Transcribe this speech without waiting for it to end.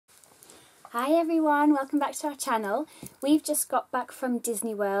Hi everyone, welcome back to our channel. We've just got back from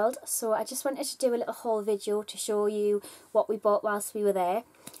Disney World, so I just wanted to do a little haul video to show you what we bought whilst we were there.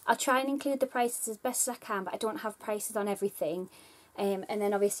 I'll try and include the prices as best as I can, but I don't have prices on everything. And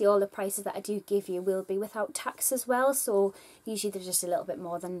then obviously all the prices that I do give you will be without tax as well, so usually they're just a little bit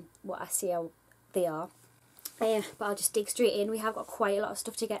more than what I see how they are. But I'll just dig straight in. We have got quite a lot of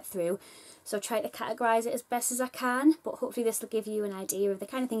stuff to get through, so I'll try to categorise it as best as I can, but hopefully this will give you an idea of the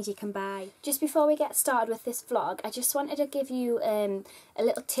kind of things you can buy. Just before we get started with this vlog, I just wanted to give you a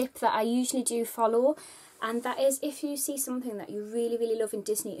little tip that I usually do follow, and that is, if you see something that you really love in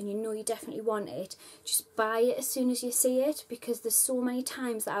Disney and you know you definitely want it, just buy it as soon as you see it, because there's so many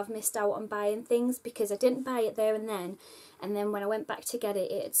times that I've missed out on buying things because I didn't buy it there and then when I went back to get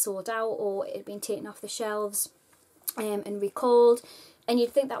it, it had sold out or it had been taken off the shelves and recalled. And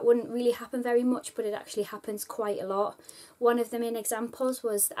you'd think that wouldn't really happen very much, but it actually happens quite a lot. One of the main examples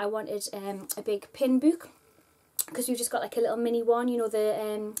was I wanted a big pin book, because we've just got like a little mini one, you know,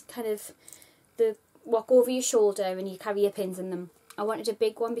 the kind of the walk over your shoulder and you carry your pins in them. I wanted a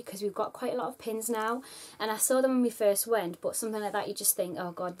big one because we've got quite a lot of pins now, and I saw them when we first went, but something like that you just think,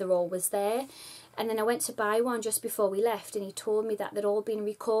 oh god, they're always there. And then I went to buy one just before we left, and he told me that they'd all been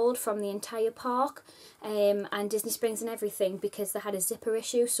recalled from the entire park and Disney Springs and everything, because they had a zipper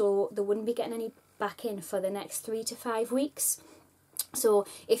issue, so they wouldn't be getting any back in for the next 3 to 5 weeks. So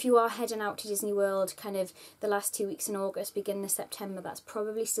if you are heading out to Disney World kind of the last 2 weeks in August, beginning of September, that's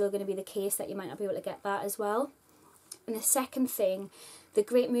probably still going to be the case, that you might not be able to get that as well. And the second thing, the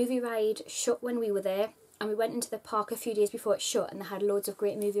Great Movie Ride shut when we were there, and we went into the park a few days before it shut, and they had loads of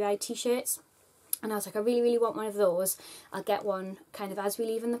Great Movie Ride t-shirts. And I was like, I really want one of those. I'll get one kind of as we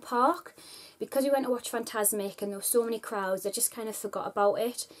leave in the park. Because we went to watch Fantasmic and there were so many crowds, I just kind of forgot about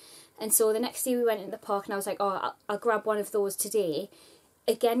it. And so the next day we went into the park and I was like, oh, I'll grab one of those today.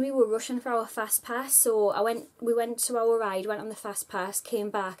 Again, we were rushing for our fast pass, so we went to our ride, went on the fast pass,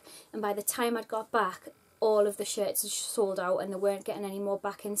 came back, and by the time I'd got back, all of the shirts had sold out and they weren't getting any more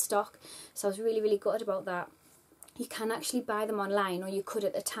back in stock. So I was really gutted about that. You can actually buy them online, or you could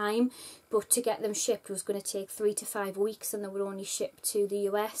at the time, but to get them shipped was going to take 3 to 5 weeks, and they would only ship to the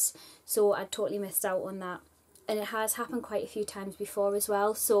US, so I'd totally missed out on that. And it has happened quite a few times before as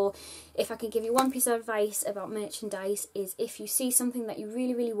well. So if I can give you one piece of advice about merchandise, is if you see something that you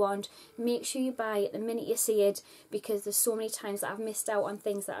really want, make sure you buy it the minute you see it, because there's so many times that I've missed out on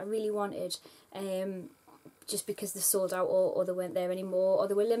things that I really wanted, just because they're sold out or they weren't there anymore, or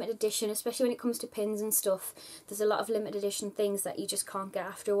they were limited edition, especially when it comes to pins and stuff. There's a lot of limited edition things that you just can't get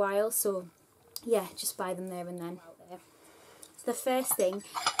after a while, so yeah, just buy them there and then. So the first thing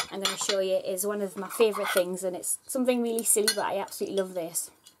I'm going to show you is one of my favourite things, and it's something really silly, but I absolutely love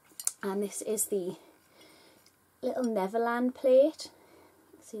this. And this is the little Neverland plate.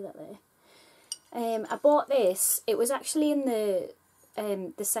 See that there? I bought this. It was actually in the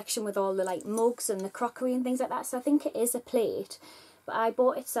section with all the like mugs and the crockery and things like that, so I think it is a plate, but I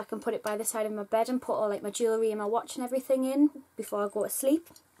bought it so I can put it by the side of my bed and put all like my jewellery and my watch and everything in before I go to sleep.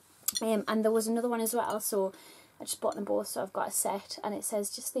 And there was another one as well, so I just bought them both, so I've got a set, and it says,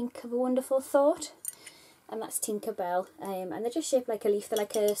 just think of a wonderful thought, and that's Tinkerbell. And they're just shaped like a leaf. They're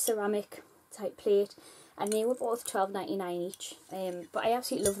like a ceramic type plate, and they were both $12.99 each. But I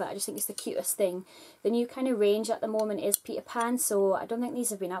absolutely love that. I just think it's the cutest thing. The new kind of range at the moment is Peter Pan, so I don't think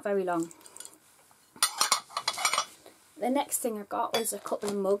these have been out very long. The next thing I got was a couple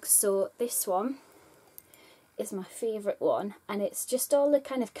of mugs. So this one is my favourite one, and it's just all the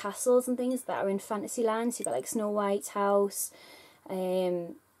kind of castles and things that are in Fantasyland. So you've got like Snow White's house,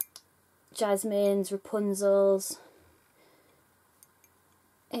 Jasmine's, Rapunzel's,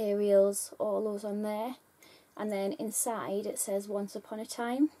 Ariel's, all those on there. And then inside it says Once Upon a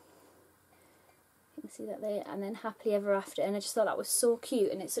Time. You can see that there. And then Happily Ever After. And I just thought that was so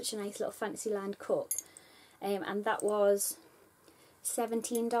cute, and it's such a nice little Fantasyland cup. And that was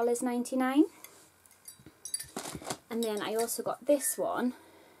 $17.99. And then I also got this one.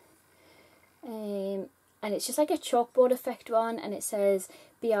 And it's just like a chalkboard effect one, and it says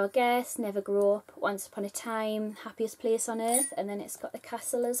Be Our Guest, Never Grow Up, Once Upon a Time, Happiest Place on Earth, and then it's got the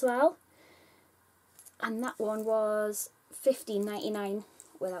castle as well. And that one was $15.99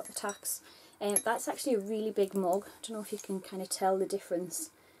 without the tax. That's actually a really big mug. I don't know if you can kind of tell the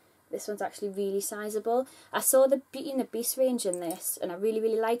difference. This one's actually really sizable. I saw the Beauty and the Beast range in this, and I really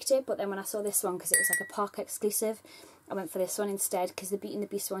liked it, but then when I saw this one, because it was like a park exclusive, I went for this one instead, because the Beauty and the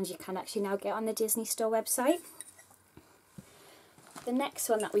Beast ones you can actually now get on the Disney Store website. The next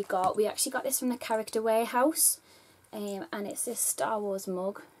one that we actually got this from the Character Warehouse, and it's this Star Wars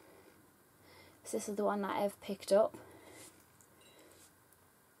mug. So this is the one that I've picked up.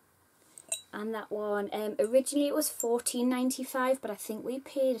 And that one, originally it was $14.95, but I think we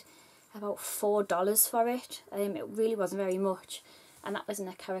paid about $4 for it. It really wasn't very much. And that was in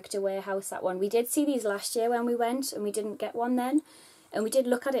a character warehouse, that one. We did see these last year when we went, and we didn't get one then. And we did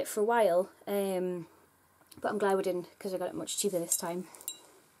look at it for a while, but I'm glad we didn't, because I got it much cheaper this time.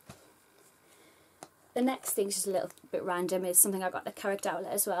 The next thing, just a little bit random, is something I got at the character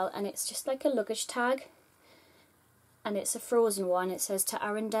outlet as well, and it's just like a luggage tag. And it's a frozen one. It says to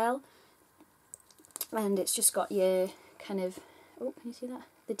Arundel. And it's just got your kind of, oh, can you see that?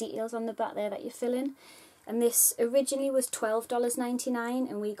 The details on the back there that you fill in. And this originally was $12.99,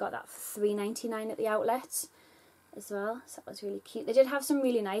 and we got that for $3.99 at the outlets as well. So that was really cute. They did have some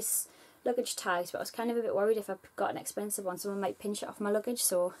really nice luggage tags, but I was kind of a bit worried if I got an expensive one, someone might pinch it off my luggage,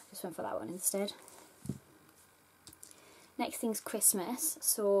 so I just went for that one instead. Next thing's Christmas.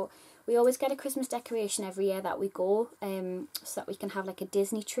 So we always get a Christmas decoration every year that we go, so that we can have like a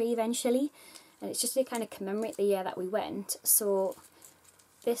Disney tree eventually. And it's just to kind of commemorate the year that we went. So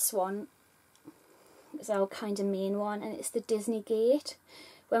this one is our kind of main one, and it's the Disney gate.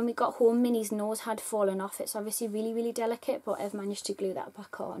 When we got home, Minnie's nose had fallen off. It's obviously really, really delicate, but I've managed to glue that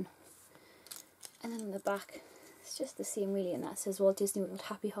back on. And then on the back, it's just the same really, and that says Walt Disney World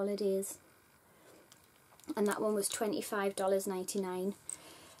Happy Holidays. And that one was $25.99.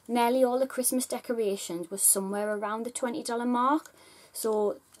 Nearly all the Christmas decorations was somewhere around the $20 mark.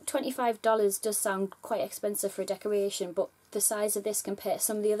 So $25 does sound quite expensive for a decoration, but the size of this compared to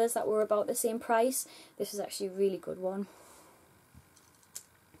some of the others that were about the same price, this was actually a really good one.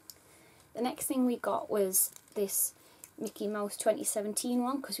 The next thing we got was this Mickey Mouse 2017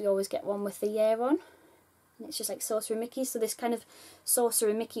 one, because we always get one with the year on. And it's just like Sorcerer Mickey. So this kind of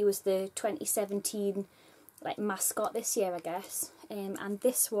Sorcerer Mickey was the 2017 like mascot this year, I guess. And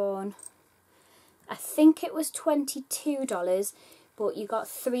this one, I think it was $22, but you got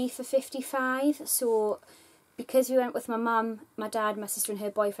 3 for $55. So because we went with my mum, my dad, my sister and her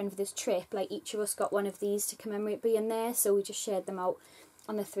boyfriend for this trip, like each of us got one of these to commemorate being there, so we just shared them out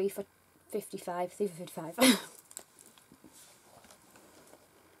on the 3 for 55.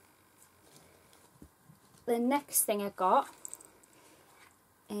 The next thing I got,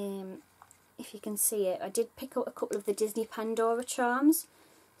 if you can see it, I did pick up a couple of the Disney Pandora charms.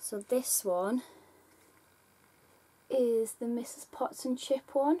 So this one is the Mrs. Potts and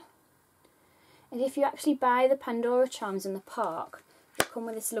Chip one. And if you actually buy the Pandora charms in the park, they come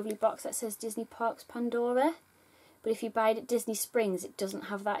with this lovely box that says Disney Parks Pandora. But if you buy it at Disney Springs, it doesn't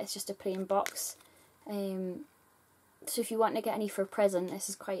have that, it's just a plain box. So if you want to get any for a present, this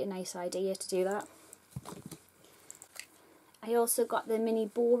is quite a nice idea to do that. I also got the mini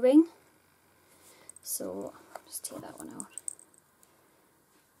bow ring. So, I'll just take that one out.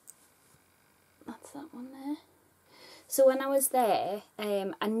 That's that one there. So when I was there,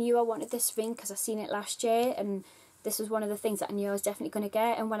 I knew I wanted this ring because I seen it last year, and this was one of the things that I knew I was definitely going to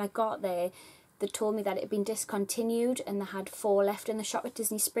get. And when I got there, they told me that it had been discontinued and they had 4 left in the shop at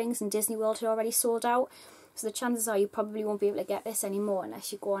Disney Springs, and Disney World had already sold out. So the chances are you probably won't be able to get this anymore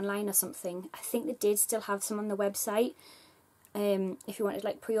unless you go online or something. I think they did still have some on the website, if you wanted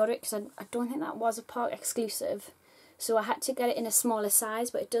like pre-order it, because I don't think that was a park exclusive. So I had to get it in a smaller size,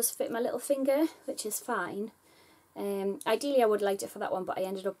 but it does fit my little finger, which is fine. Ideally I would have liked it for that one, but I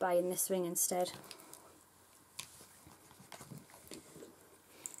ended up buying this ring instead.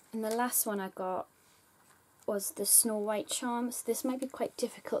 And the last one I got was the Snow White charm. So this might be quite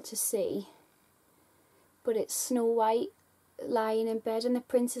difficult to see, but it's Snow White lying in bed and the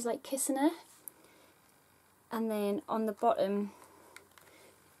prince is like kissing her. And then on the bottom,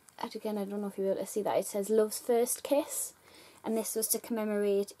 again I don't know if you'll be able to see that, it says Love's First Kiss. And this was to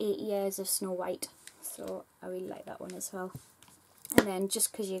commemorate 8 years of Snow White. So I really like that one as well. And then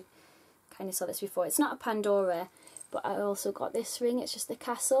just because you kind of saw this before, it's not a Pandora, but I also got this ring. It's just the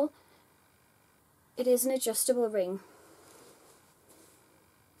castle. It is an adjustable ring.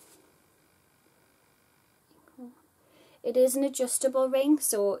 It is an adjustable ring,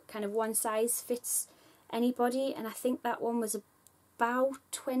 so kind of one size fits anybody, and I think that one was about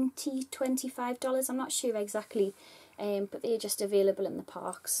 $25. I'm not sure exactly, but they're just available in the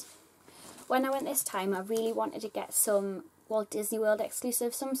parks. When I went this time, I really wanted to get some Walt Disney World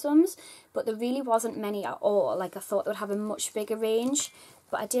exclusive Tsum Tsums, but there really wasn't many at all. Like, I thought they would have a much bigger range,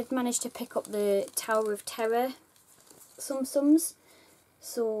 but I did manage to pick up the Tower of Terror Tsum Tsums.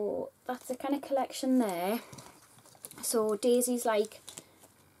 So that's the kind of collection there. So Daisy's like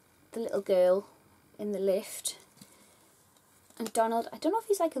the little girl in the lift, and Donald, I don't know if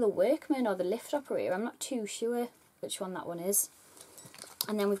he's like the workman or the lift operator, I'm not too sure which one that one is.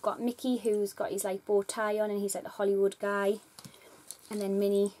 And then we've got Mickey, who's got his like bow tie on and he's like the Hollywood guy, and then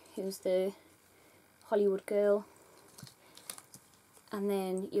Minnie, who's the Hollywood girl. And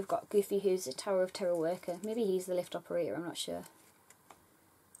then you've got Goofy, who's a Tower of Terror worker. Maybe he's the lift operator, I'm not sure.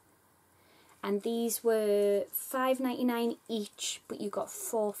 And these were $5.99 each, but you got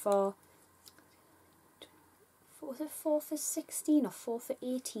 4 for... Was it 4 for 16 or 4 for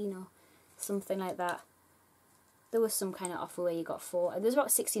 18 or something like that? There was some kind of offer where you got 4. It was about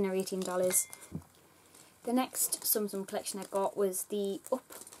 $16 or $18. The next Tsum Tsum collection I got was the Up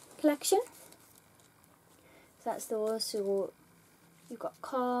collection. So that's those. So you've got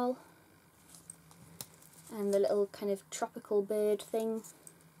Carl and the little kind of tropical bird thing,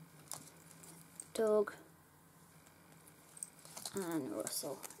 Doug and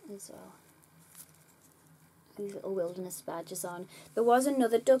Russell as well. These little wilderness badges on. There was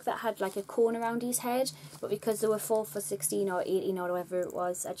another Doug that had like a cone around his head, but because there were 4 for 16 or 18 or whatever it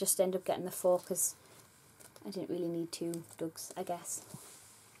was, I just ended up getting the 4 because I didn't really need 2 Dougs, I guess.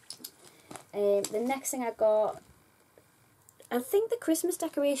 The next thing I got, I think the Christmas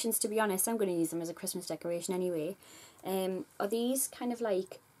decorations, to be honest, I'm going to use them as a Christmas decoration anyway, are these kind of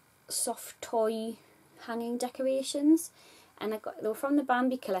like soft toy hanging decorations. And they were from the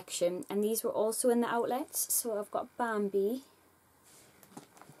Bambi collection, and these were also in the outlets. So I've got Bambi,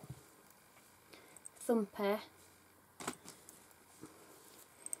 Thumper,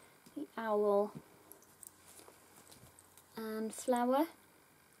 the owl, and Flower.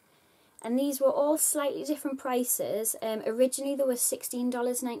 And these were all slightly different prices. Originally they were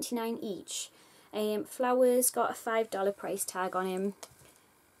 $16.99 each. Flower's got a $5 price tag on him.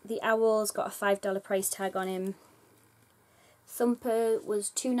 The owl's got a $5 price tag on him. Thumper was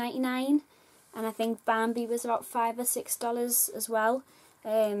 $2.99, and I think Bambi was about $5 or $6 as well.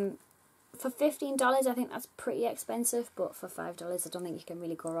 For $15, I think that's pretty expensive, but for $5, I don't think you can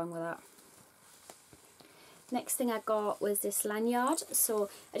really go wrong with that. Next thing I got was this lanyard. So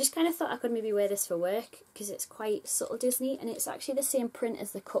I just kind of thought I could maybe wear this for work because it's quite subtle Disney, and it's actually the same print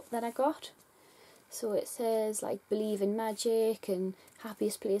as the cup that I got. So it says like believe in magic and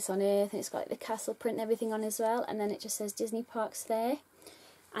happiest place on earth, and it's got like the castle print and everything on as well, and then it just says Disney Parks there,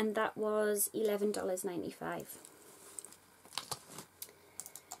 and that was $11.95.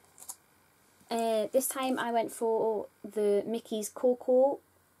 This time I went for the Mickey's Cocoa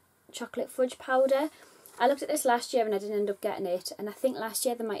chocolate fudge powder. I looked at this last year and I didn't end up getting it, and I think last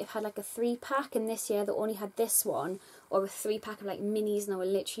year they might have had like a 3-pack, and this year they only had this one, or a 3-pack of like minis, and they were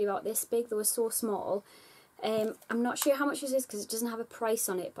literally about this big. They were so small. I'm not sure how much this is because it doesn't have a price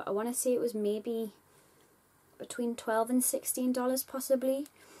on it, but I want to say it was maybe between $12 and $16 possibly.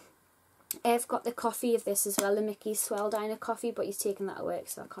 I've got the coffee of this as well, the Mickey's Swell Diner coffee, but he's taken that at work,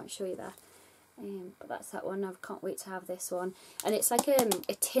 so I can't show you that. But that's that one. I can't wait to have this one. And it's like a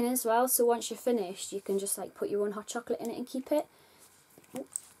tin as well, so once you're finished you can just like put your own hot chocolate in it and keep it. Oh,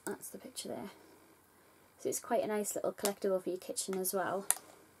 that's the picture there. So it's quite a nice little collectible for your kitchen as well.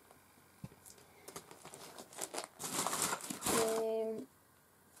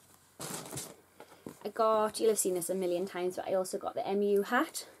 I got, you'll have seen this a million times, but I also got the MU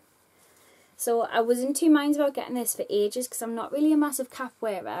hat. So I was in 2 minds about getting this for ages because I'm not really a massive cap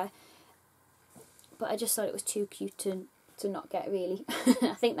wearer, but I just thought it was too cute to not get really.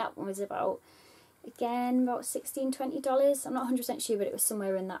 I think that one was about, again, about $16, $20. I'm not 100% sure, but it was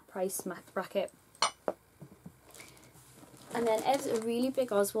somewhere in that price bracket. And then Ev's a really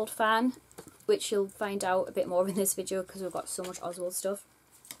big Oswald fan, which you'll find out a bit more in this video because we've got so much Oswald stuff.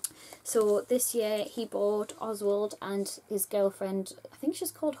 So this year he bought Oswald and his girlfriend, I think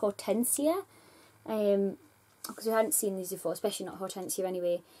she's called Hortensia, because we hadn't seen these before, especially not Hortensia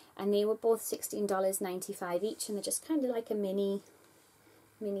anyway, and they were both $16.95 each, and they're just kind of like a mini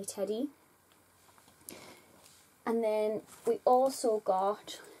teddy. And then we also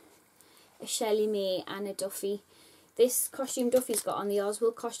got a Shelley May and a Duffy. This costume Duffy's got on, the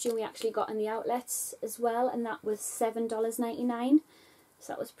Oswald costume, we actually got in the outlets as well, and that was $7.99.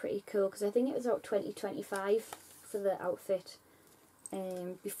 So that was pretty cool because I think it was about $20-25 for the outfit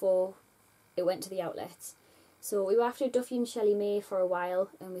before it went to the outlets. So we were after Duffy and Shelley May for a while,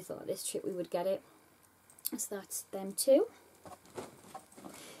 and we thought this trip we would get it. So that's them too.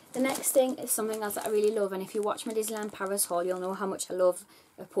 The next thing is something else that I really love, and if you watch my Disneyland Paris haul you'll know how much I love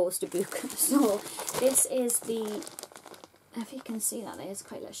a poster book. So this is the, if you can see that, there's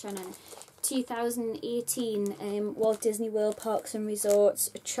quite a lot of shine on it, 2018 Walt Disney World Parks and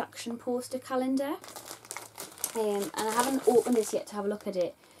Resorts attraction poster calendar. And I haven't opened this yet to have a look at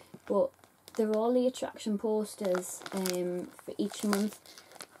it, but they're all the attraction posters for each month.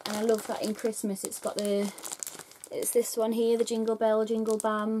 And I love that in Christmas it's got it's this one here, the Jingle Bell Jingle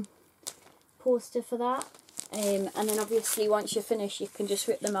Bam poster for that. And then obviously once you're finished, you can just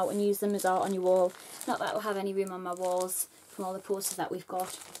rip them out and use them as art on your wall. Not that I'll have any room on my walls from all the posters that we've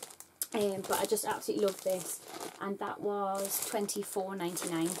got. But I just absolutely love this, and that was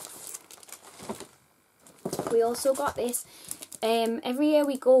 $24.99. We also got this. Every year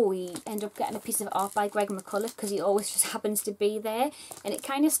we go, we end up getting a piece of art by Greg McCullough, because he always just happens to be there, and it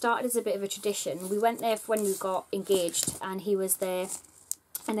kind of started as a bit of a tradition. We went there when we got engaged, and he was there,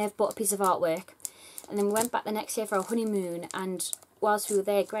 and they've bought a piece of artwork. And then we went back the next year for our honeymoon, and whilst we were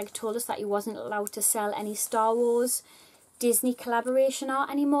there, Greg told us that he wasn't allowed to sell any Star Wars Disney collaboration art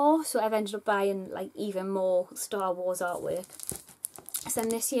anymore, so I've ended up buying like even more Star Wars artwork. So then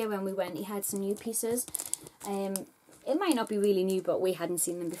this year when we went, he had some new pieces. It might not be really new, but we hadn't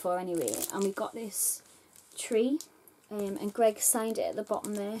seen them before anyway. And we got this tree, and Greg signed it at the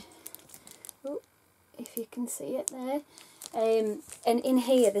bottom there. Oh, if you can see it there. And in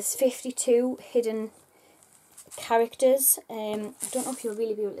here there's 52 hidden characters. I don't know if you'll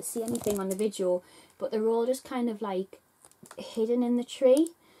really be able to see anything on the video, but they're all just kind of like hidden in the tree.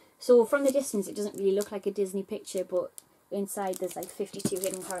 So from the distance it doesn't really look like a Disney picture, but inside there's like 52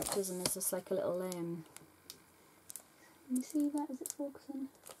 hidden characters, and there's just like a little can you see that? Is it focusing?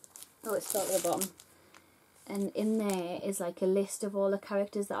 Oh, it's still at the bottom. And in there is like a list of all the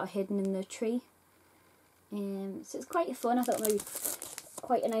characters that are hidden in the tree. So it's quite fun. I thought maybe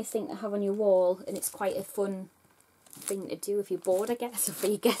quite a nice thing to have on your wall, and it's quite a fun thing to do if you're bored, I guess, or for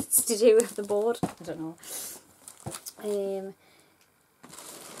your guests to do if they're bored. I don't know.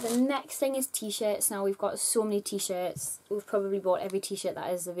 The next thing is t-shirts. Now we've got so many t-shirts. We've probably bought every t-shirt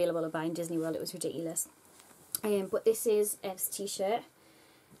that is available to buy in Disney World. It was ridiculous. But this is Ev's t-shirt,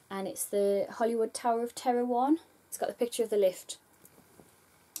 and it's the Hollywood Tower of Terror one. It's got the picture of the lift.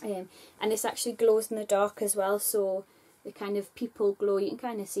 And this actually glows in the dark as well, so the kind of people glow. You can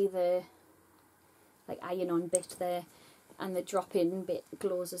kind of see the like iron-on bit there, and the drop-in bit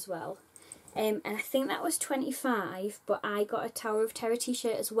glows as well. And I think that was $25, but I got a Tower of Terror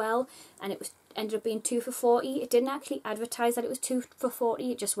t-shirt as well, and it was ended up being 2 for $40. It didn't actually advertise that it was 2 for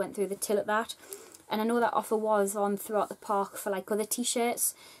 $40. It just went through the till at that. And I know that offer was on throughout the park for like other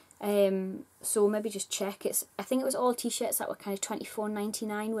t-shirts. So maybe just check. I think it was all t-shirts that were kind of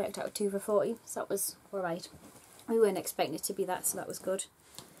 $24.99, worked out at 2 for $40. So that was alright. We weren't expecting it to be that, so that was good.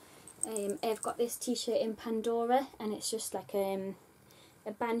 I've got this t-shirt in Pandora, and it's just like a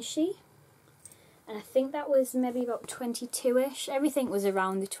banshee. And I think that was maybe about 22-ish. Everything was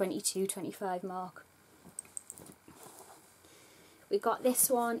around the 22, 25 mark. We got this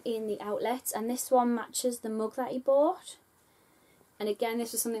one in the outlets, and this one matches the mug that he bought. And again,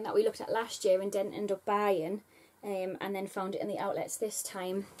 this was something that we looked at last year and didn't end up buying, and then found it in the outlets this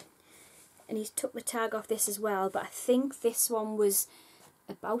time. And he took the tag off this as well, but I think this one was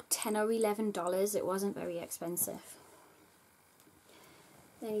about $10 or $11. It wasn't very expensive.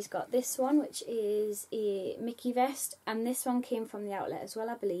 Then he's got this one, which is a Mickey vest, and this one came from the outlet as well,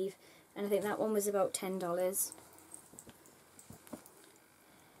 I believe, and I think that one was about $10.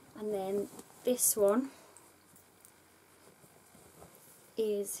 And then this one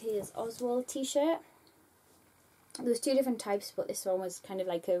is his Oswald t-shirt. There was 2 different types, but this one was kind of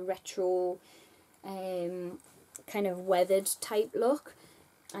like a retro, kind of weathered type look,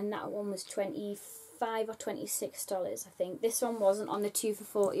 and that one was $25 or $26, I think. This one wasn't on the 2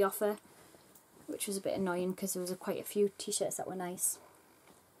 for $40 offer, which was a bit annoying because there was quite a few t-shirts that were nice.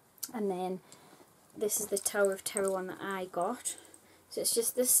 And then this is the Tower of Terror one that I got. So it's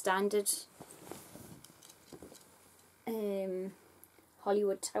just the standard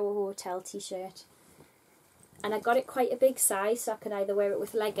Hollywood Tower Hotel t-shirt. And I got it quite a big size, so I could either wear it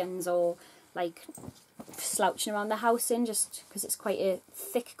with leggings or like slouching around the house in, just because it's quite a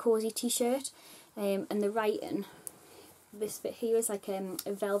thick, cosy t-shirt. And the writing, this bit here is like a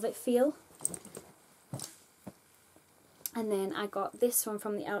velvet feel. And then I got this one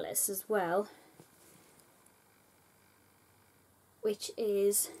from the outlets as well, which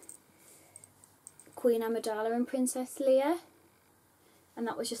is Queen Amidala and Princess Leia. And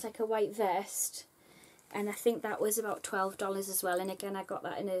that was just like a white vest. And I think that was about $12 as well. And again, I got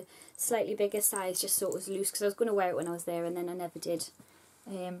that in a slightly bigger size just so it was loose, because I was going to wear it when I was there and then I never did,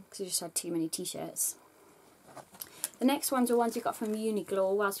 because I just had too many t-shirts. The next ones are ones we got from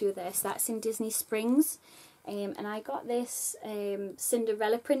Uniqlo whilst we were there. So that's in Disney Springs. And I got this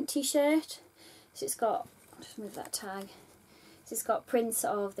Cinderella print t-shirt. So it's got, I'll just move that tag. So it's got prints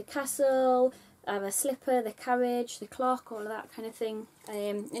of the castle, a slipper, the carriage, the clock, all of that kind of thing.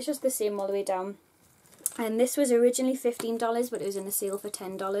 It's just the same all the way down. And this was originally $15, but it was in the sale for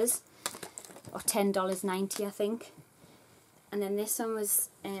 $10, or $10.90 I think. And then this one was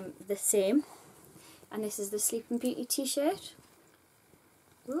the same. and this is the Sleeping Beauty t-shirt.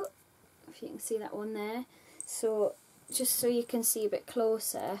 If you can see that one there. So just so you can see a bit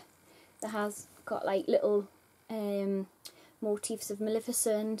closer, it has got like little motifs of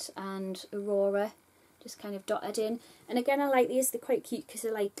Maleficent and Aurora just kind of dotted in. And again, I like these, they're quite cute because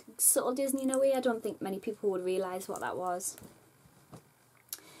they're like subtle Disney in a way. I don't think many people would realise what that was.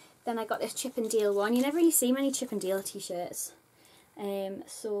 Then I got this Chip and Dale one. You never really see many Chip and Dale t-shirts.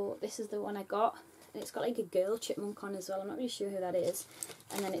 So this is the one I got. And it's got like a girl chipmunk on as well. I'm not really sure who that is.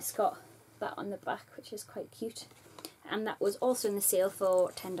 And then it's got that on the back, which is quite cute. And that was also in the sale for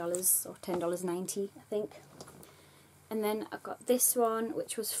 $10 or $10.90, I think. And then I got this one,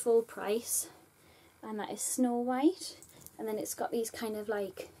 which was full price. And that is Snow White. And then it's got these kind of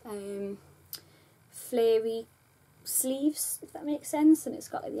like flary sleeves, if that makes sense. And it's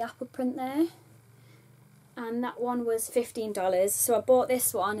got like the apple print there. And that one was $15. So I bought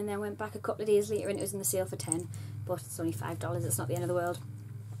this one and then went back a couple of days later and it was in the sale for $10. But it's only $5, it's not the end of the world.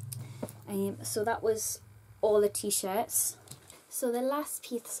 So that was all the t-shirts. So the last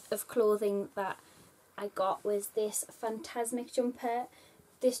piece of clothing that I got was this Fantasmic jumper.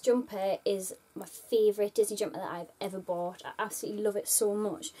 This jumper is my favourite Disney jumper that I've ever bought. I absolutely love it so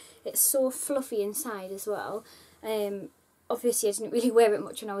much. It's so fluffy inside as well. Obviously I didn't really wear it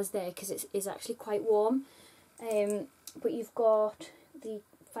much when I was there because it is actually quite warm. But you've got the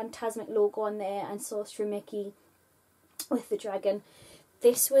Fantasmic logo on there and Sorcerer Mickey with the dragon.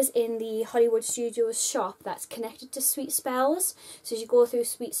 This was in the Hollywood Studios shop that's connected to Sweet Spells. So as you go through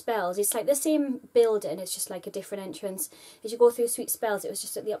Sweet Spells, it's like the same building, it's just like a different entrance. As you go through Sweet Spells, it was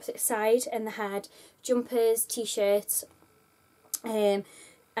just at the opposite side, and they had jumpers, t-shirts, and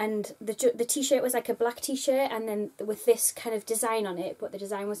the t-shirt was like a black t-shirt, and then with this kind of design on it, but the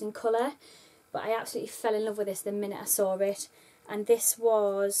design was in colour. But I absolutely fell in love with this the minute I saw it. And this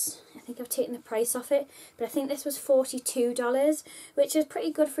was, I think I've taken the price off it, but I think this was $42, which is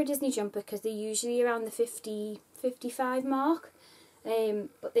pretty good for a Disney jumper because they're usually around the 50, 55 mark.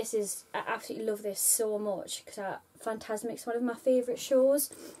 But this is, I absolutely love this so much because Fantasmic's one of my favourite shows.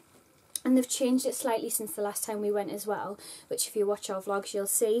 And they've changed it slightly since the last time we went as well, which if you watch our vlogs you'll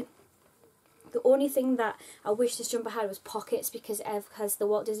see. The only thing that I wish this jumper had was pockets, because Ev has the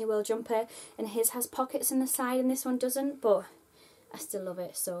Walt Disney World jumper and his has pockets in the side and this one doesn't, but I still love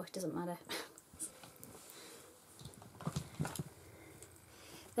it, so it doesn't matter.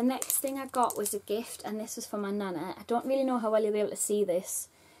 The next thing I got was a gift, and this was for my nana. I don't really know how well you'll be able to see this,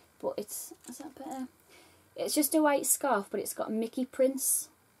 but is that better? It's just a white scarf, but it's got Mickey prints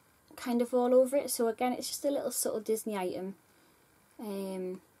kind of all over it. So again, it's just a little subtle Disney item.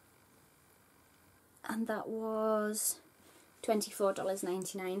 And that was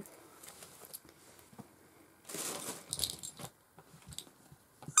 $24.99.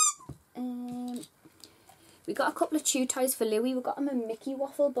 We got a couple of chew toys for Louis. We got him a Mickey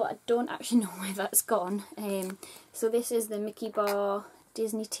waffle, but I don't actually know where that's gone. So this is the Mickey Bar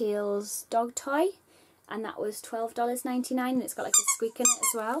Disney Tales dog toy, and that was $12.99, and it's got like a squeak in it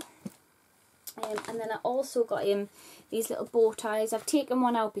as well. And then I also got him these little bow ties. I've taken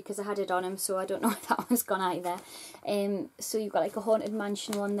one out because I had it on him, so I don't know if that one's gone either. So you've got like a Haunted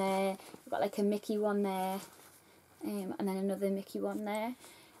Mansion one there, you've got like a Mickey one there, and then another Mickey one there.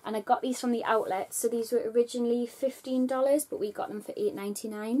 And I got these from the outlet, so these were originally $15, but we got them for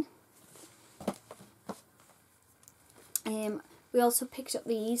 $8.99. We also picked up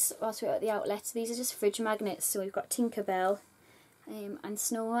these whilst we were at the outlet. So these are just fridge magnets, so we've got Tinkerbell and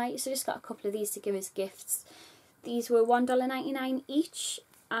Snow White, so just got a couple of these to give as gifts. These were $1.99 each,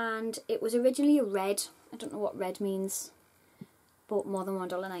 and it was originally a red. I don't know what red means, but more than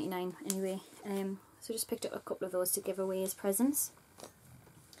 $1.99 anyway. So just picked up a couple of those to give away as presents.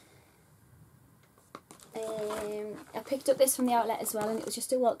 I picked up this from the outlet as well, and it was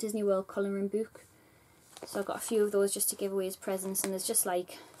just a Walt Disney World colouring book. So I got a few of those just to give away as presents, and there's just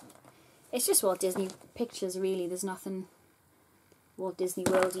like, it's just Walt Disney pictures really, there's nothing Walt Disney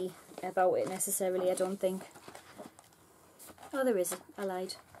Worldy about it necessarily, I don't think. Oh, there is, I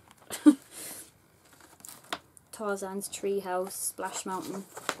lied. Tarzan's Treehouse, Splash Mountain.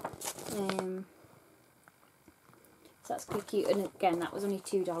 So that's quite cute, and again that was only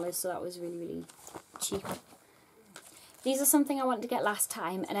 $2, so that was really, really cheap. These are something I wanted to get last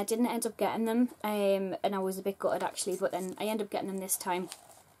time, and I didn't end up getting them, and I was a bit gutted actually, but then I ended up getting them this time,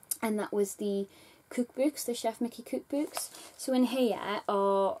 and that was the cookbooks, the Chef Mickey cookbooks. So in here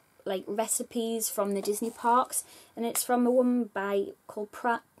are like recipes from the Disney parks, and it's from a woman called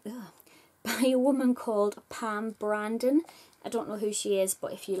Pam Brandon. I don't know who she is,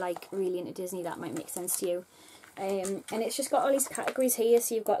 but if you like really into Disney, that might make sense to you. And it's just got all these categories here.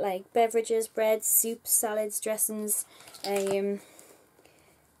 So you've got like beverages, breads, soups, salads, dressings,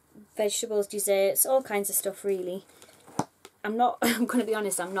 vegetables, desserts, all kinds of stuff really. I'm going to be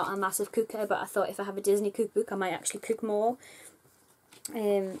honest, I'm not a massive cooker, but I thought if I have a Disney cookbook I might actually cook more.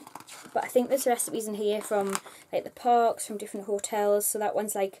 But I think there's recipes in here from like the parks, from different hotels. So that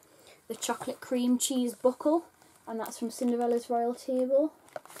one's like the chocolate cream cheese buckle, and that's from Cinderella's Royal Table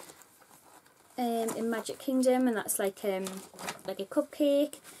in Magic Kingdom, and that's like a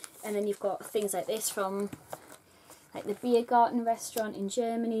cupcake. And then you've got things like this from like the Beer Garden restaurant in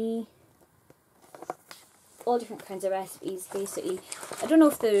Germany. All different kinds of recipes basically. I don't know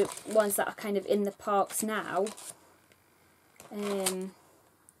if the ones that are kind of in the parks now,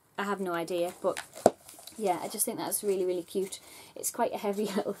 I have no idea, but yeah, I just think that's really, really cute. It's quite a heavy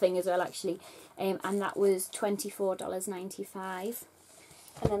little thing as well actually, and that was $24.95.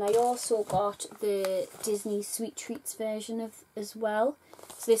 And then I also got the Disney Sweet Treats version as well.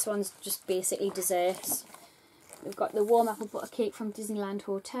 So this one's just basically desserts. We've got the warm apple butter cake from Disneyland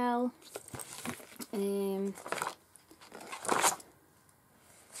Hotel.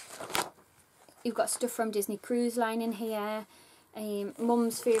 You've got stuff from Disney Cruise Line in here.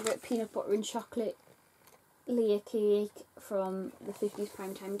 Mum's favourite peanut butter and chocolate layer cake from the 50s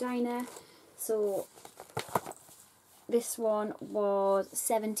Primetime Diner. So this one was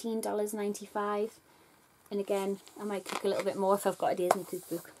 $17.95, and again I might cook a little bit more if I've got a Disney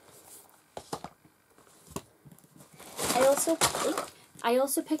cookbook. I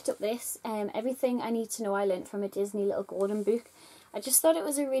also picked up this Everything I Need to Know I Learnt from a Disney Little Golden Book. I just thought it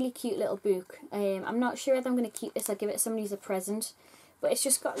was a really cute little book. I'm not sure if I'm going to keep this or give it to somebody as a present, but it's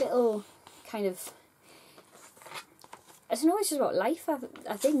just got little kind of, I don't know, it's just about life,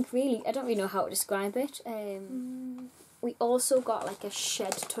 I think, really. I don't really know how to describe it. We also got like a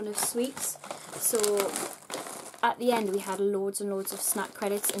shed ton of sweets. So at the end we had loads and loads of snack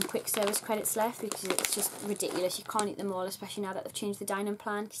credits and quick service credits left, because it's just ridiculous. You can't eat them all, especially now that they've changed the dining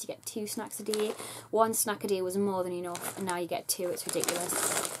plan, because you get 2 snacks a day. 1 snack a day was more than enough, and now you get 2. It's ridiculous.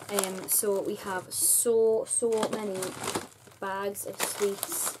 So we have so many bags of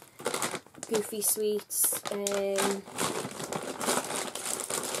sweets, goofy sweets.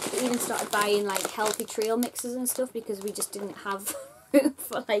 We even started buying like healthy trail mixes and stuff, because we just didn't have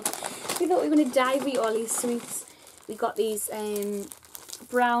for like, we thought we were going to die with all these sweets. We got these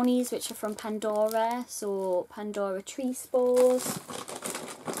brownies which are from Pandora, so Pandora tree spores.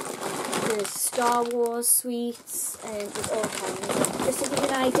 There's Star Wars sweets, there's all kinds. Just to give you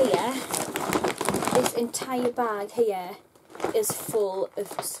an idea, this entire bag here is full of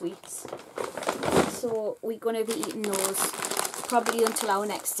sweets. So we're going to be eating those probably until our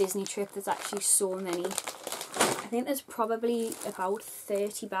next Disney trip. There's actually so many. I think there's probably about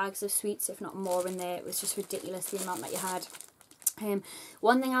 30 bags of sweets, if not more, in there. It was just ridiculous the amount that you had.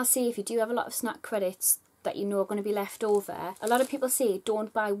 One thing I'll say, if you do have a lot of snack credits that you know are going to be left over, a lot of people say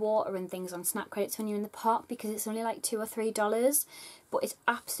don't buy water and things on snack credits when you're in the park, because it's only like $2 or $3, but it's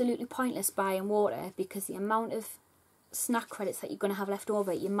absolutely pointless buying water, because the amount of snack credits that you're going to have left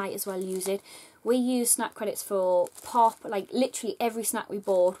over, you might as well use it. We use snack credits for pop, like literally every snack we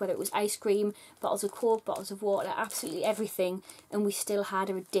bought, whether it was ice cream, bottles of Coke, bottles of water, absolutely everything, and we still had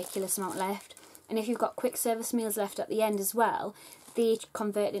a ridiculous amount left. And if you've got quick service meals left at the end as well, they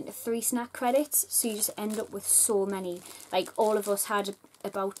convert into 3 snack credits, so you just end up with so many. Like all of us had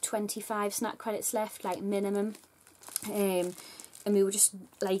about 25 snack credits left, like minimum. And we were just,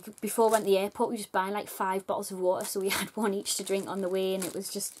 like, before we went to the airport, we were just buying like 5 bottles of water, so we had one each to drink on the way, and it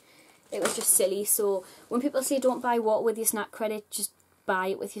was just silly. So when people say don't buy water with your snack credit, just buy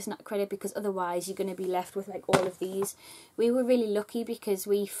it with your snack credit, because otherwise you're going to be left with like all of these. We were really lucky because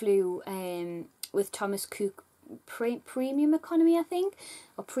we flew with Thomas Cook Premium Economy, I think,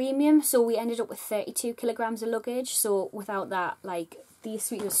 or Premium, so we ended up with 32 kilograms of luggage. So without that, like, these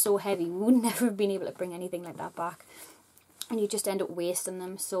sweets were so heavy, we would never have been able to bring anything like that back, and you just end up wasting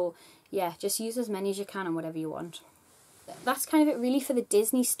them. So yeah, just use as many as you can and whatever you want. That's kind of it really for the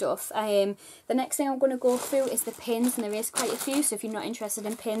Disney stuff. The next thing I'm going to go through is the pins, and there is quite a few, so if you're not interested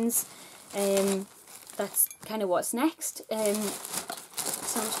in pins, that's kind of what's next.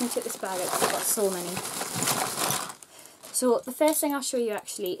 So I'm just going to take this bag out because I've got so many. So the first thing I'll show you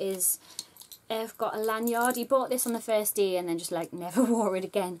actually is I've got a lanyard. He bought this on the first day and then just like never wore it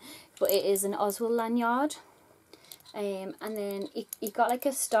again, but it is an Oswald lanyard. And then he got like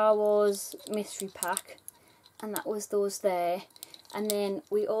a Star Wars mystery pack, and that was those there. And then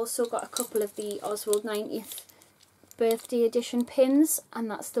we also got a couple of the Oswald 90th birthday edition pins, and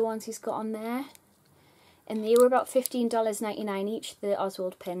that's the ones he's got on there. And they were about $15.99 each, the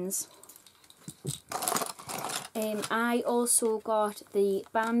Oswald pins. I also got the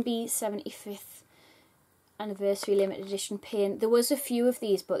Bambi 75th anniversary limited edition pin. There was a few of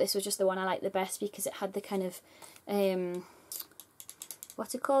these, but this was just the one I liked the best because it had the kind of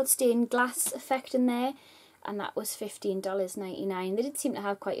what's it called, stained glass effect in there, and that was $15.99. They did seem to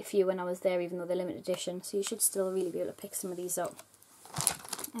have quite a few when I was there, even though they're limited edition, so you should still really be able to pick some of these up.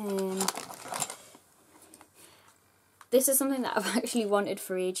 This is something that I've actually wanted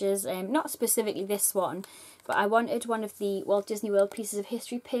for ages, not specifically this one, but I wanted one of the Walt Disney World Pieces of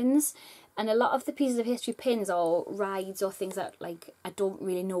History pins, and a lot of the Pieces of History pins are rides or things that, like, I don't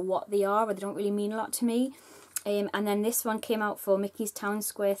really know what they are, or they don't really mean a lot to me. And then this one came out for Mickey's Town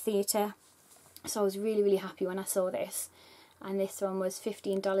Square Theatre, so I was really, really happy when I saw this. And this one was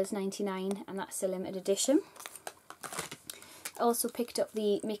 $15.99, and that's a limited edition. I also picked up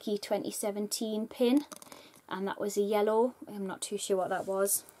the Mickey 2017 pin, and that was a yellow. I'm not too sure what that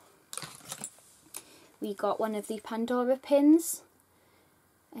was. We got one of the Pandora pins,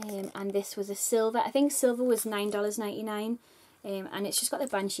 and this was a silver. I think silver was $9.99, and it's just got the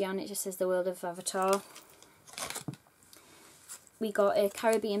Banshee on. It just says the World of Avatar. We got a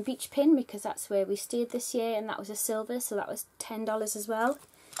Caribbean beach pin because that's where we stayed this year, and that was a silver, so that was $10 as well.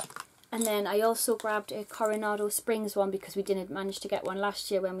 And then I also grabbed a Coronado Springs one because we didn't manage to get one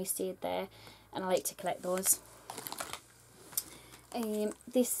last year when we stayed there, and I like to collect those.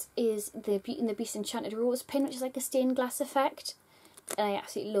 This is the Beauty and the Beast Enchanted Rose pin, which is like a stained glass effect, and I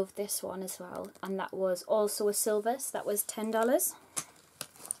absolutely love this one as well, and that was also a silver, so that was $10.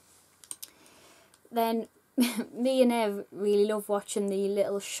 Then me and Ev really love watching the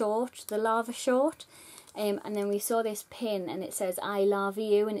little short, the lava short, and then we saw this pin and it says I lava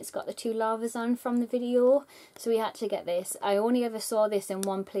you, and it's got the two lavas on from the video, so we had to get this. I only ever saw this in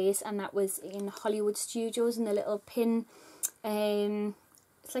one place, and that was in Hollywood Studios, in the little pin,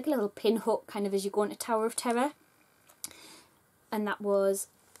 it's like a little pin hook kind of as you go into Tower of Terror, and that was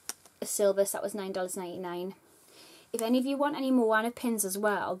a silver, so that was $9.99. If any of you want any Moana pins as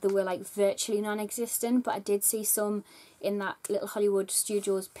well, they were like virtually non-existent, but I did see some in that little Hollywood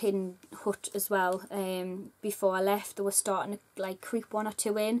Studios pin hut as well. Before I left, they were starting to like creep one or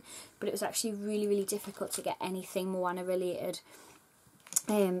two in, but it was actually really, really difficult to get anything Moana related.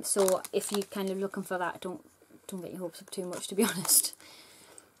 So if you're kind of looking for that, don't get your hopes up too much, to be honest.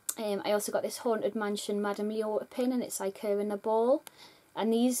 I also got this Haunted Mansion Madame Leota pin, and it's like her in a ball.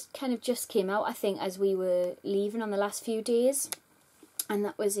 And these kind of just came out, I think, as we were leaving on the last few days. And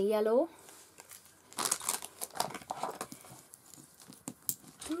that was a yellow.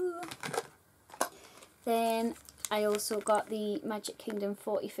 Ooh. Then I also got the Magic Kingdom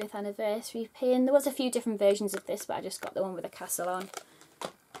 45th anniversary pin. There was a few different versions of this, but I just got the one with the castle on,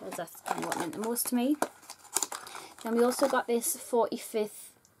 because that's kind of what meant the most to me. Then we also got this 45th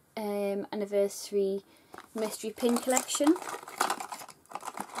anniversary mystery pin collection.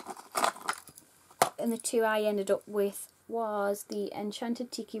 And the two I ended up with was the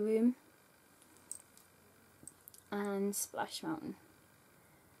Enchanted Tiki Room and Splash Mountain.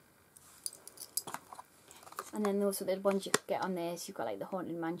 And then those are the ones you could get on there, so you've got like the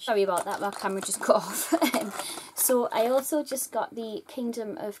Haunted Mansion. Sorry about that, my camera just cut off. So I also just got the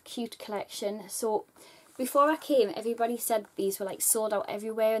Kingdom of Cute collection. So before I came, everybody said these were like sold out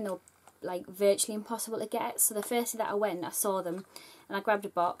everywhere and they were like virtually impossible to get. So the first day that I went, I saw them and I grabbed a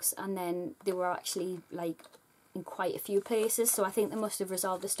box, and then they were actually like in quite a few places, so I think they must have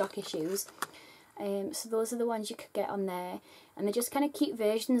resolved the stock issues. So those are the ones you could get on there, and they're just kind of cute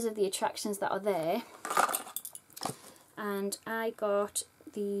versions of the attractions that are there. And I got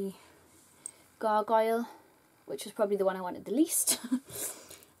the Gargoyle, which was probably the one I wanted the least.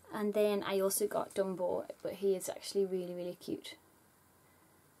 And then I also got Dumbo, but he is actually really, really cute.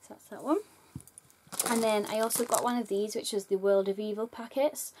 So that's that one. And then I also got one of these, which was the World of Evil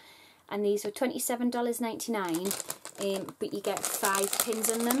packets, and these were $27.99, but you get 5 pins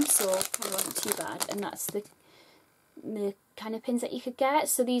in them, so it wasn't too bad. And that's the kind of pins that you could get.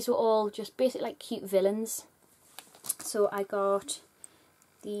 So these were all just basically like cute villains. So I got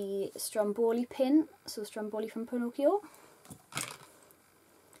the Stromboli pin, so Stromboli from Pinocchio,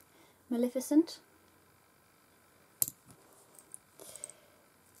 Maleficent,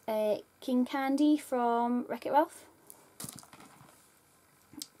 King Candy from Wreck-It Ralph,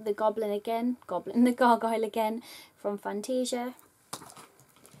 the the Gargoyle again from Fantasia,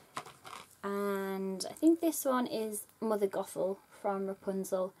 and I think this one is Mother Gothel from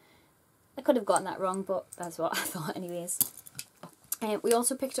Rapunzel. I could have gotten that wrong, but that's what I thought anyways. We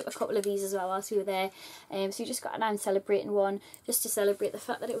also picked up a couple of these as well whilst we were there. So we just got an I'm Celebrating one, just to celebrate the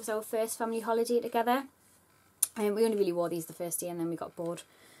fact that it was our first family holiday together. We only really wore these the first day and then we got bored.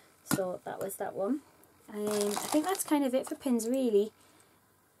 So that was that one. I think that's kind of it for pins really.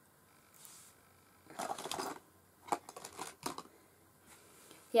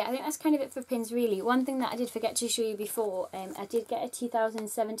 Yeah, I think that's kind of it for pins really. One thing that I did forget to show you before, I did get a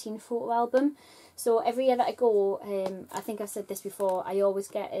 2017 photo album. So every year that I go, I think I've said this before, I always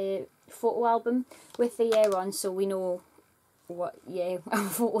get a photo album with the year on, so we know what year our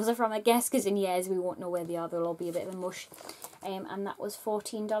photos are from, I guess, because in years we won't know where they are, they'll all be a bit of a mush. And that was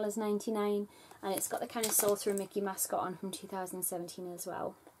 $14.99, and it's got the kind of Sorcerer Mickey mascot on from 2017 as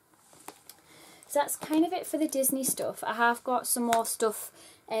well. So that's kind of it for the Disney stuff. I have got some more stuff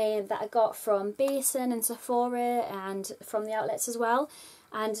that I got from Basin and Sephora and from the outlets as well,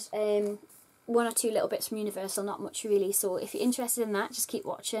 and one or two little bits from Universal, not much really. So if you're interested in that, just keep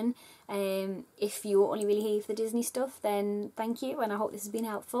watching. If you only really here for the Disney stuff, then thank you, and I hope this has been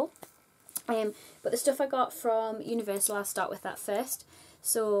helpful. But the stuff I got from Universal, I'll start with that first.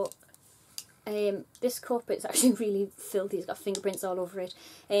 So this cup, it's actually really filthy, it's got fingerprints all over it.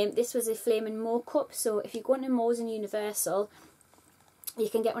 This was a Flamin' Mo cup, so if you go into Mo's in Universal, you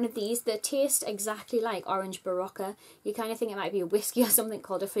can get one of these. They taste exactly like orange Barocca. You kind of think it might be a whiskey or something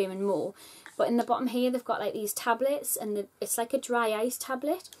called a Flamin' Mo. But in the bottom here, they've got like these tablets, and it's like a dry ice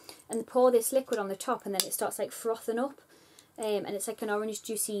tablet. And they pour this liquid on the top, and then it starts like frothing up. And it's like an orange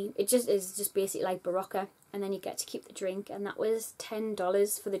juicy, it just is just basically like Barocca. And then you get to keep the drink, and that was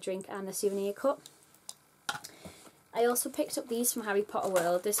 $10 for the drink and the souvenir cup. I also picked up these from Harry Potter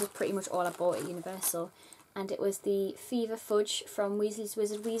World. This is pretty much all I bought at Universal. And it was the Fever Fudge from Weasley's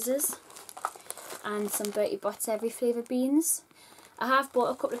Wizard Wheezers, and some Bertie Bott's Every Flavour beans. I have bought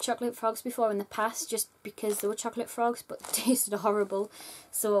a couple of chocolate frogs before in the past, just because they were chocolate frogs, but they tasted horrible.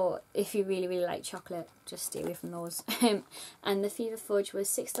 So if you really, really like chocolate, just stay away from those. And the Fever Fudge was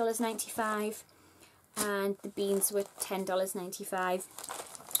 $6.95, and the beans were $10.95.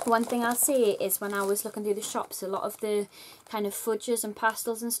 One thing I'll say is when I was looking through the shops, a lot of the kind of fudges and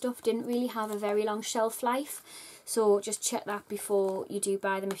pastels and stuff didn't really have a very long shelf life. So just check that before you do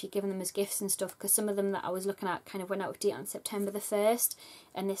buy them if you're giving them as gifts and stuff, because some of them that I was looking at kind of went out of date on September the 1st,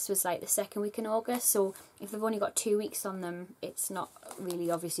 and this was like the second week in August. So if they've only got 2 weeks on them, it's not really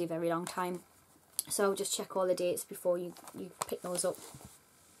obviously a very long time. So just check all the dates before you pick those up.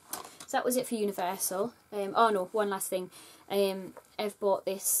 So that was it for Universal. Oh no, one last thing. I've bought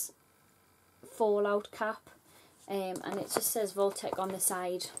this Fallout cap, and it just says Voltec on the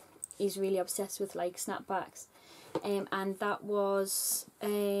side. He's really obsessed with like snapbacks. And that was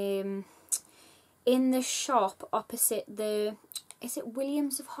in the shop opposite the, is it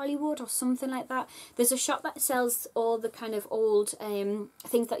Williams of Hollywood or something like that? There's a shop that sells all the kind of old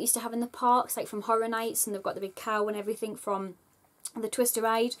things that used to have in the parks, like from Horror Nights, and they've got the big cow and everything from the Twister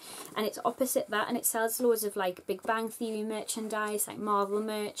ride, and it's opposite that, and it sells loads of like Big Bang Theory merchandise, like Marvel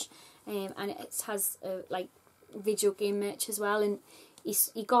merch, and it has like video game merch as well. And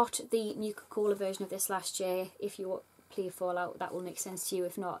he got the new Coca-Cola version of this last year. If you play Fallout, that will make sense to you.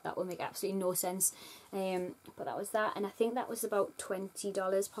 If not, that will make absolutely no sense. But that was that, and I think that was about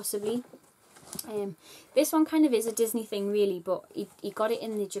 $20 possibly. This one kind of is a Disney thing really, but he got it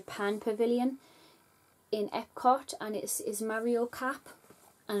in the Japan pavilion in Epcot, and it's his Mario cap,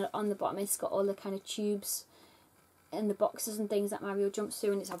 and on the bottom it's got all the kind of tubes and the boxes and things that Mario jumps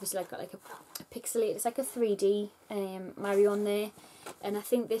through, and it's obviously like got like a pixelated, it's like a 3D Mario on there, and I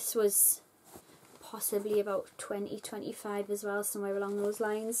think this was possibly about $20-25 as well, somewhere along those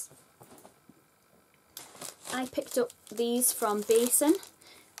lines. I picked up these from Basin.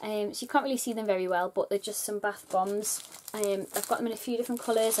 So you can't really see them very well, but they're just some bath bombs. I've got them in a few different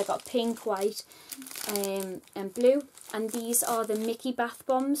colours. I got pink, white and blue, and these are the Mickey bath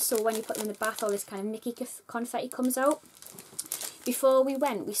bombs, so when you put them in the bath all this kind of Mickey confetti comes out. Before we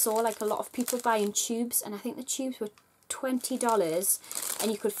went, we saw like a lot of people buying tubes, and I think the tubes were $20,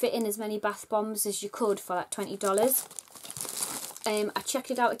 and you could fit in as many bath bombs as you could for that $20. I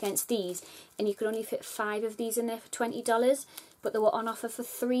checked it out against these, and you could only fit 5 of these in there for $20, but they were on offer for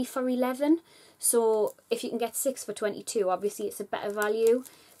 3 for $11. So if you can get 6 for $22, obviously it's a better value.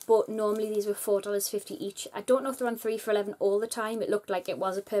 But normally these were $4.50 each. I don't know if they're on 3 for $11 all the time. It looked like it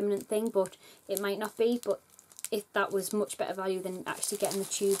was a permanent thing, but it might not be. But if that was much better value than actually getting the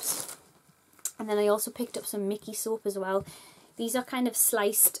tubes. And then I also picked up some Mickey soap as well. These are kind of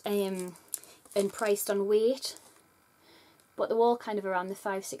sliced and priced on weight, but they're all kind of around the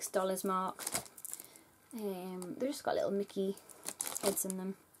 $5-6 mark. They've just got little Mickey heads in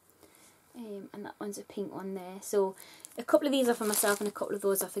them, and that one's a pink one there. So a couple of these are for myself, and a couple of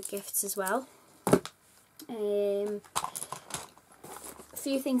those are for gifts as well. A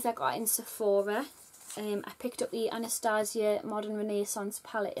few things I got in Sephora. I picked up the Anastasia Modern Renaissance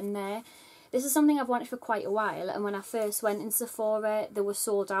palette in there. This is something I've wanted for quite a while, and when I first went in Sephora, they were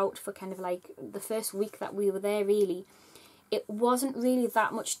sold out for kind of like the first week that we were there, really. It wasn't really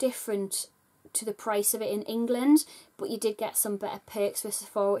that much different to the price of it in England, but you did get some better perks with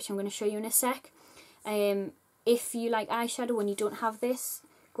Sephora, which I'm going to show you in a sec. If you like eyeshadow and you don't have this,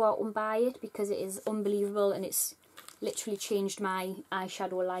 go out and buy it, because it is unbelievable and it's literally changed my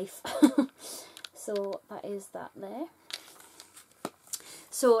eyeshadow life. So that is that there.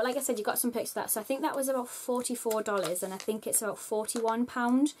 So like I said, you got some perks of that. So I think that was about $44, and I think it's about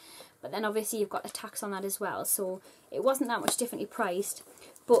 £41. But then obviously you've got the tax on that as well. So it wasn't that much differently priced.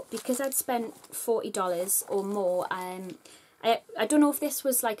 But because I'd spent $40 or more, I don't know if this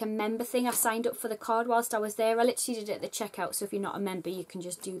was like a member thing. I signed up for the card whilst I was there. I literally did it at the checkout, so if you're not a member, you can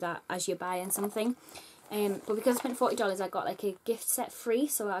just do that as you're buying something. But because I spent $40, I got like a gift set free.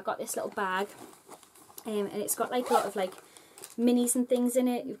 So I got this little bag, and it's got like a lot of like minis and things in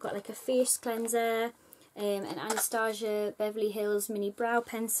it. You've got like a face cleanser, an Anastasia Beverly Hills mini brow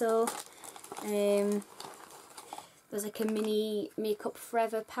pencil. There's like a mini Makeup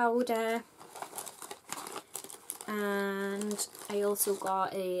Forever powder. And I also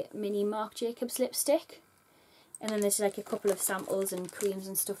got a mini Marc Jacobs lipstick, and then there's like a couple of samples and creams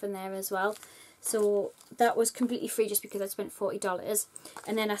and stuff in there as well. So that was completely free just because I spent $40.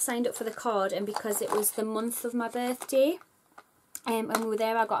 And then I signed up for the card, and because it was the month of my birthday, when we were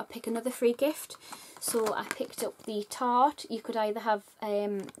there, I got to pick another free gift. So I picked up the Tarte. You could either have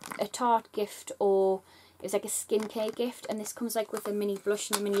a Tarte gift, or it was like a skincare gift, and this comes like with a mini blush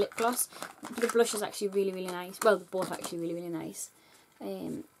and a mini lip gloss. The blush is actually really, really nice. Well, they're both actually really, really nice.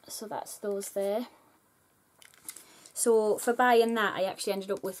 So that's those there. So for buying that, I actually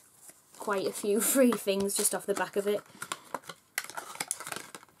ended up with quite a few free things just off the back of it.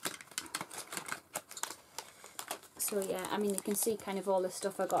 So yeah, I mean, you can see kind of all the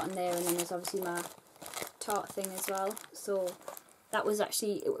stuff I got in there, and then there's obviously my Tarte thing as well. So that was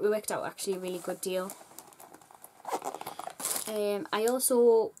actually, it worked out actually a really good deal. I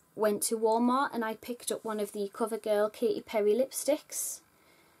also went to Walmart and I picked up one of the CoverGirl Katy Perry lipsticks,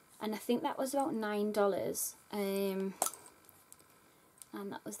 and I think that was about $9. And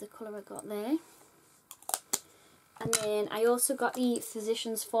that was the colour I got there. And then I also got the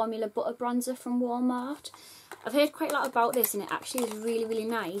Physicians Formula Butter Bronzer from Walmart. I've heard quite a lot about this, and it actually is really, really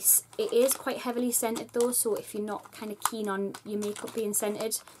nice. It is quite heavily scented though, so if you're not kind of keen on your makeup being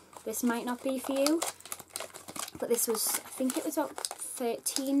scented, this might not be for you. But this was, I think it was about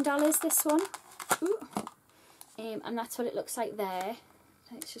 $13, this one. And that's what it looks like there.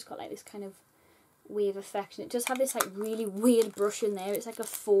 It's just got like this kind of wave effect, and it does have this like really weird brush in there. It's like a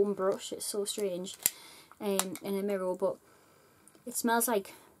foam brush. It's so strange in a mirror, but it smells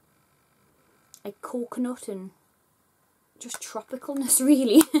like coconut and just tropicalness,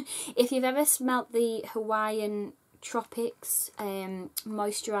 really. If you've ever smelt the Hawaiian Tropics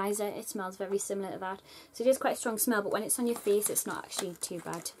moisturiser, it smells very similar to that. So it is quite a strong smell, but when it's on your face, it's not actually too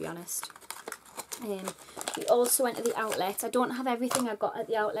bad, to be honest. We also went to the outlets. I don't have everything I got at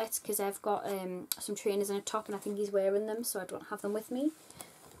the outlets because I've got some trainers and a top, and I think he's wearing them, so I don't have them with me.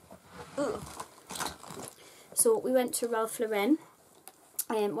 Ugh. So we went to Ralph Lauren.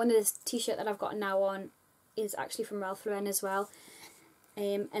 One of the t-shirt that I've got now on is actually from Ralph Lauren as well.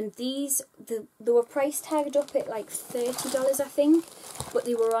 And these, they were price tagged up at like $30, I think, but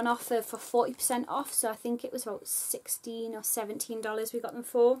they were on offer for 40% off, so I think it was about $16 or $17 we got them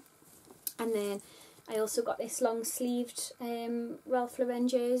for. And then I also got this long sleeved Ralph Lauren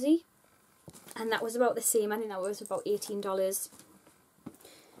jersey, and that was about the same. I think that was about $18.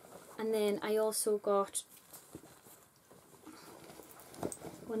 And then I also got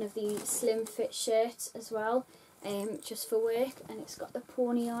one of the slim fit shirts as well, just for work, and it's got the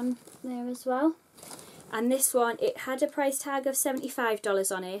pony on there as well. And this one, it had a price tag of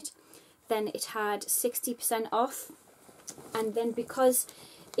 $75 on it, then it had 60% off, and then because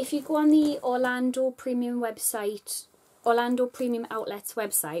if you go on the Orlando Premium website, Orlando Premium Outlets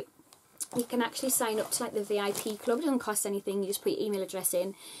website, you can actually sign up to like the VIP club. It doesn't cost anything, you just put your email address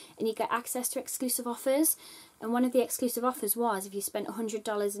in and you get access to exclusive offers. And one of the exclusive offers was if you spent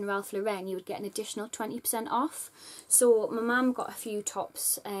 $100 in Ralph Lauren, you would get an additional 20% off. So my mum got a few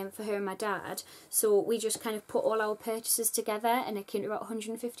tops for her and my dad, so we just kind of put all our purchases together and it came to about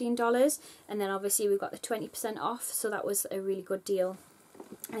 $115, and then obviously we got the 20% off, so that was a really good deal.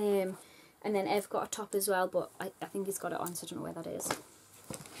 And then Ev got a top as well, but I think he's got it on, so I don't know where that is.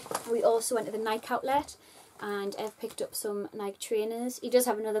 We also went to the Nike outlet, and Ev picked up some Nike trainers. He does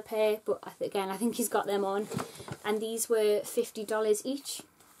have another pair, but again, I think he's got them on. And these were $50 each.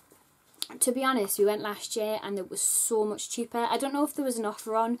 To be honest, we went last year and it was so much cheaper. I don't know if there was an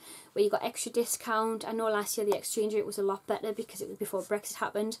offer on where you got extra discount. I know last year the exchange rate was a lot better because it was before Brexit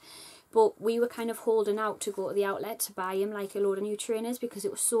happened. But we were kind of holding out to go to the outlet to buy him like a load of new trainers because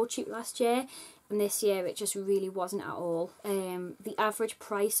it was so cheap last year. And this year it just really wasn't at all. The average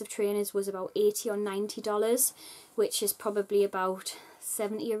price of trainers was about $80 or $90, which is probably about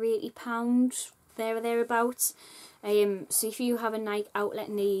 £70 or £80 there or thereabouts. So if you have a Nike outlet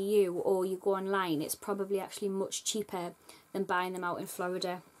near you or you go online, it's probably actually much cheaper than buying them out in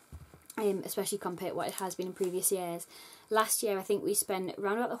Florida, especially compared to what it has been in previous years. Last year I think we spent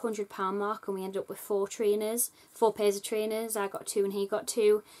around about the £100 mark and we ended up with 4 pairs of trainers. I got 2 and he got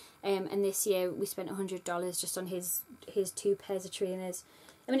 2. And this year we spent $100 just on his 2 pairs of trainers.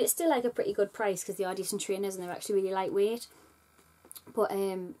 I mean, it's still like a pretty good price because they are decent trainers and they're actually really lightweight. But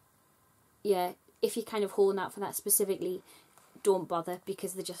yeah, if you're kind of holding out for that specifically, don't bother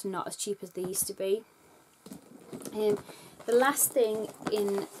because they're just not as cheap as they used to be. The last thing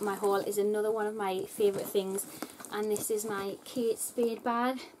in my haul is another one of my favourite things, and this is my Kate Spade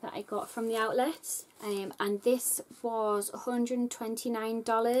bag that I got from the outlets. And this was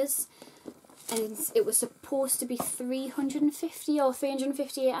 $129 and it was supposed to be $350 or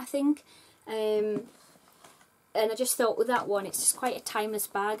 $358 I think. And I just thought with that one, it's just quite a timeless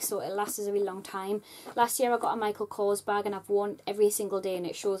bag, so it lasts a really long time. Last year I got a Michael Kors bag and I've worn it every single day and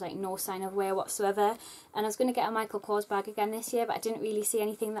it shows like no sign of wear whatsoever. And I was going to get a Michael Kors bag again this year, but I didn't really see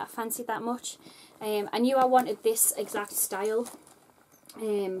anything that I fancied that much. I knew I wanted this exact style,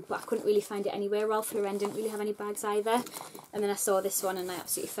 but I couldn't really find it anywhere. Ralph Lauren didn't really have any bags either. And then I saw this one and I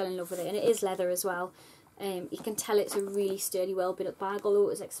absolutely fell in love with it. And it is leather as well. You can tell it's a really sturdy, well built bag, although it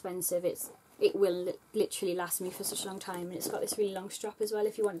was expensive. It will literally last me for such a long time, and it's got this really long strap as well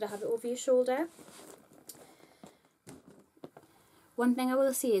if you wanted to have it over your shoulder. One thing I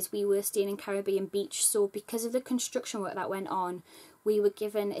will say is we were staying in Caribbean Beach, so because of the construction work that went on, we were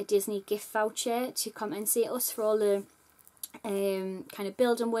given a Disney gift voucher to compensate us for all the kind of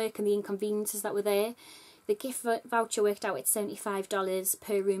building work and the inconveniences that were there. The gift voucher worked out at $75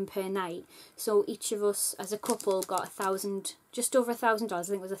 per room per night. So each of us as a couple got just over $1,000, I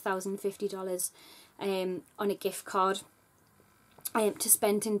think it was $1,050 on a gift card to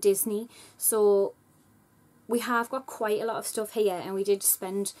spend in Disney. So we have got quite a lot of stuff here, and we did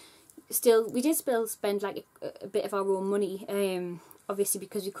spend like a bit of our own money, obviously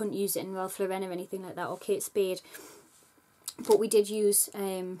because we couldn't use it in Ralph Lauren or anything like that, or Kate Spade. But we did use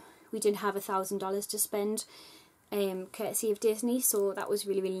we did have $1,000 to spend, courtesy of Disney, so that was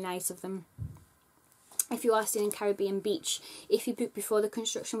really, really nice of them. If you are staying in Caribbean Beach, if you book before the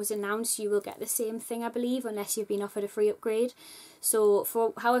construction was announced, you will get the same thing, I believe, unless you've been offered a free upgrade. So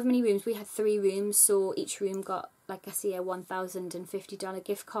for however many rooms, we had 3 rooms, so each room got, like I say, a $1,050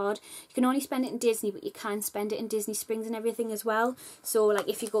 gift card. You can only spend it in Disney, but you can spend it in Disney Springs and everything as well. So like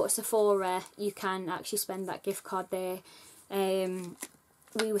if you go to Sephora, you can actually spend that gift card there.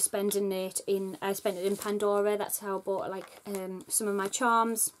 We were spending it in, I spent it in Pandora. That's how I bought like some of my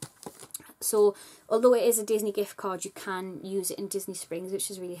charms. So although it is a Disney gift card, you can use it in Disney Springs,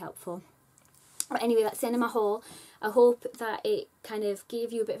 which is really helpful. But anyway, that's the end of my haul. I hope that it kind of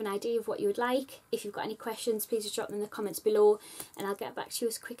gave you a bit of an idea of what you would like. If you've got any questions, please just drop them in the comments below and I'll get back to you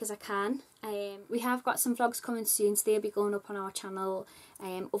as quick as I can. We have got some vlogs coming soon, so they'll be going up on our channel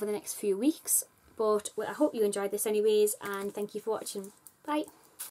over the next few weeks. But I hope you enjoyed this anyways, and thank you for watching. Bye.